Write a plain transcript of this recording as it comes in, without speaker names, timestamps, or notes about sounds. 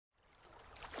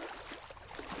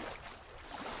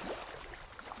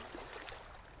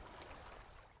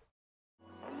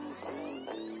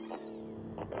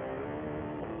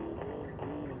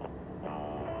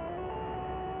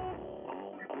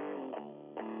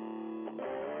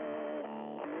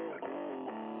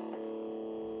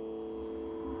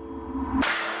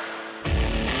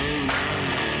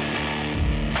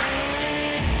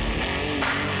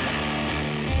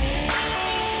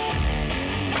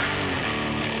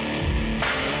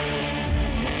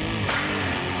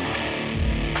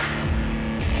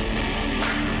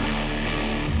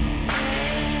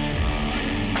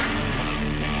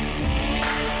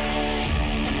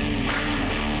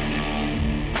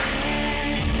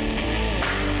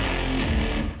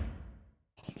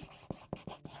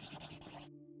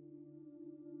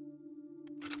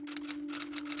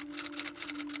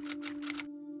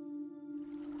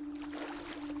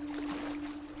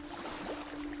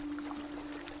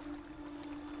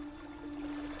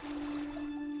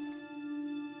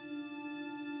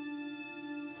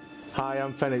Hi,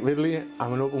 I'm Fenwick Ridley.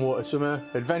 I'm an open water swimmer,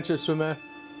 adventure swimmer,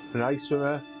 an ice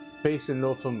swimmer based in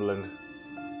Northumberland.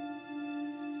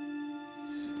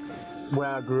 It's where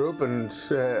I grew up, and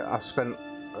I've spent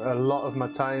a lot of my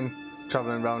time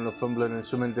travelling around Northumberland and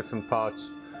swimming different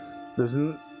parts. There's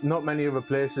not many other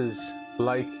places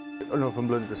like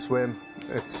Northumberland to swim.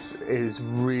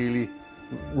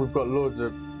 We've got loads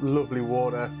of lovely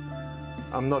water.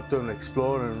 I'm not done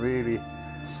exploring really.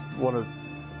 It's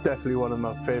definitely one of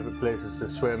my favourite places to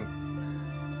swim.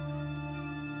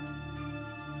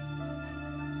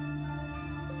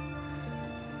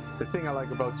 The thing I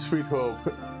like about Sweet Hope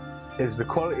is the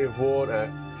quality of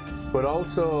water, but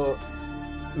also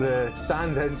the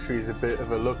sand entry is a bit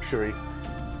of a luxury,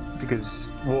 because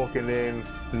walking in,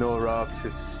 no rocks,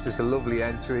 it's just a lovely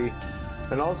entry,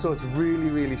 and also it's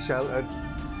really sheltered,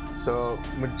 so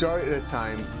majority of the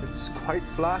time it's quite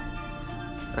flat,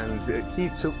 and it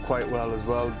heats up quite well as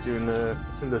well during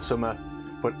the summer,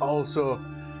 but also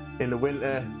in the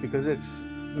winter, because it's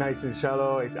nice and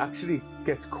shallow, it actually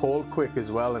gets cold quick as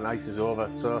well and ices over.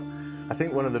 So I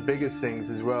think one of the biggest things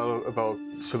as well about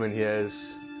swimming here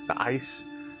is the ice,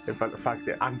 about the fact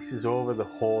that ice is over the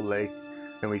whole lake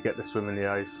and we get to swim in the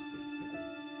ice.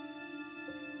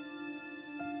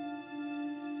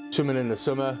 Swimming in the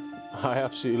summer, I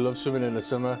absolutely love swimming in the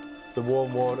summer, the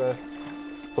warm water,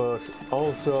 but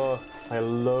also I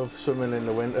love swimming in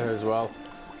the winter as well,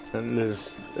 and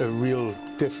there's a real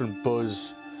different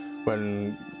buzz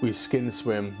when we skin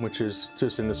swim, which is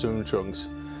just in the swimming trunks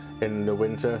in the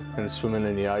winter, and swimming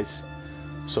in the ice.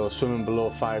 So swimming below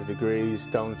 5 degrees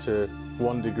down to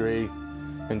 1 degree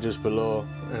and just below,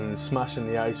 and smashing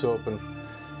the ice open,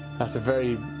 that's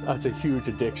a huge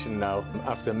addiction now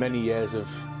after many years of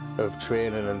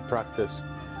training and practice,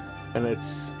 and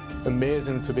it's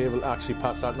amazing to be able to actually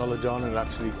pass that knowledge on and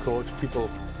actually coach people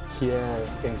here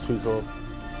in Sweet Hope.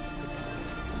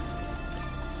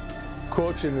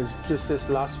 Coaching is just this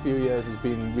last few years has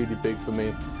been really big for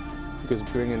me, because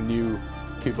bringing new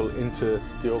people into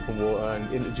the open water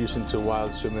and introducing to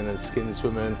wild swimming and skin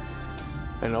swimming,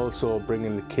 and also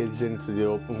bringing the kids into the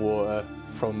open water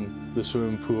from the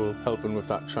swimming pool, helping with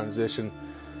that transition,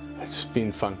 it's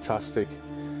been fantastic.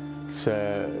 It's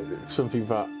something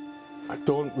that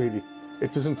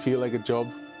it doesn't feel like a job.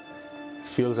 It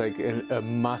feels like a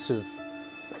massive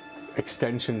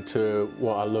extension to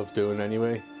what I love doing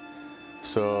anyway.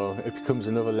 So it becomes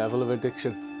another level of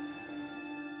addiction.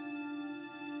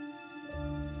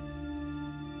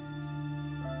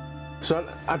 So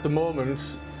at the moment,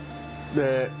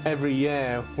 every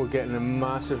year we're getting a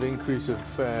massive increase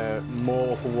of more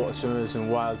open water swimmers and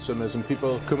wild swimmers, and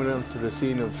people coming onto the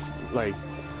scene of like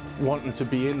wanting to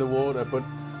be in the water. But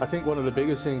I think one of the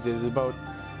biggest things is about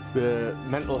the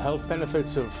mental health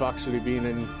benefits of actually being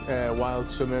in wild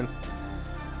swimming.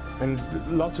 And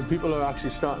lots of people are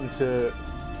actually starting to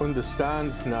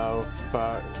understand now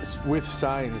that with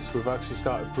science we've actually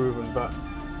started proving that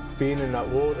being in that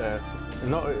water,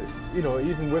 and not,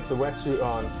 even with the wetsuit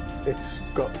on, it's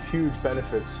got huge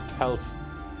benefits, health,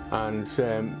 and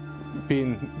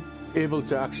being able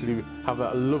to actually have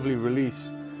a lovely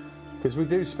release. Because we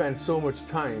do spend so much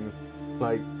time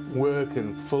like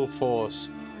working full force,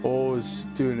 always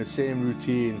doing the same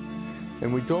routine,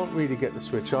 and we don't really get to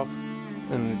switch off.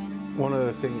 And one of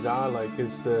the things I like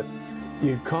is that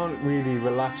you can't really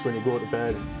relax when you go to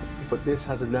bed, but this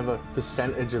has another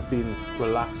percentage of being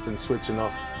relaxed and switching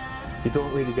off. You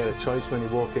don't really get a choice when you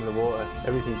walk in the water.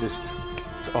 Everything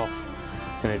it's off,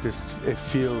 and it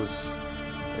feels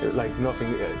like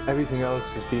nothing. Everything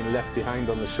else is being left behind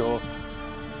on the shore.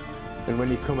 And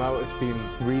when you come out, it's been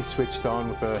re-switched on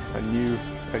with a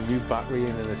new battery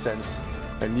in a sense,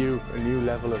 a new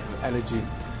level of energy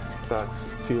that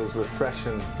feels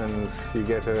refreshing, and you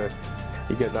get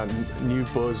that new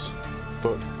buzz.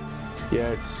 But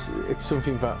yeah, it's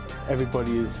something that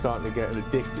everybody is starting to get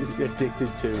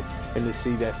addicted to, and they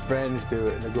see their friends do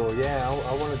it and they go, yeah,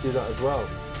 I want to do that as well.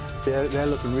 They're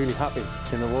looking really happy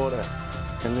in the water,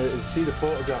 and they see the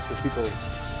photographs of people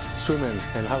swimming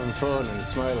and having fun and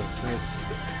smiling, and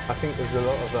I think there's a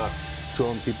lot of that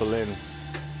drawing people in.